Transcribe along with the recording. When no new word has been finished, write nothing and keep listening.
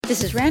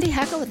This is Randi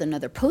Hacker with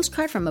another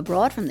postcard from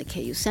abroad from the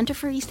KU Center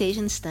for East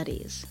Asian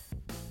Studies.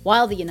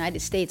 While the United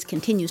States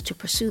continues to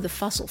pursue the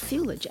fossil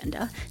fuel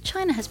agenda,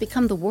 China has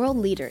become the world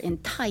leader in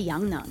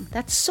Taiyangneng,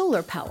 that's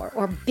solar power,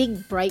 or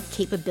big bright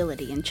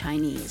capability in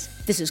Chinese.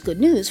 This is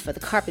good news for the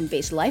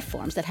carbon-based life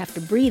forms that have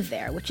to breathe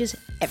there, which is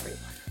everyone.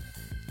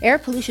 Air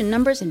pollution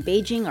numbers in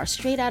Beijing are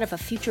straight out of a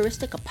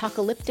futuristic,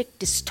 apocalyptic,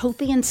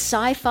 dystopian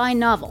sci-fi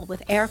novel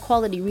with air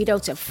quality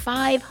readouts of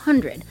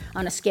 500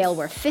 on a scale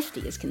where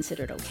 50 is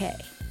considered okay.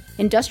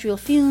 Industrial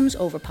fumes,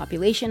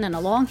 overpopulation, and a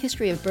long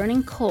history of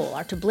burning coal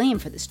are to blame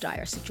for this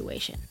dire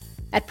situation.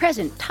 At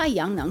present,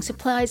 Taiyangneng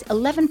supplies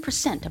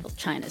 11% of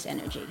China's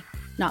energy.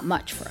 Not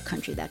much for a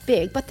country that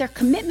big, but their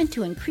commitment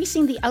to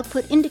increasing the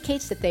output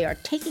indicates that they are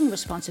taking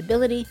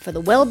responsibility for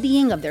the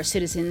well-being of their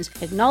citizens,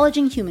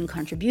 acknowledging human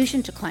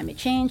contribution to climate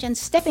change, and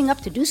stepping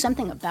up to do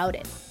something about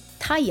it.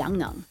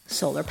 Taiyangneng,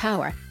 solar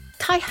power.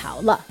 太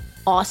好了,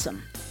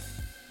 awesome.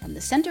 From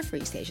the Center for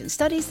East Asian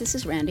Studies, this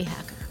is Randi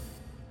Hacker.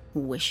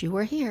 Wish you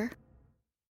were here.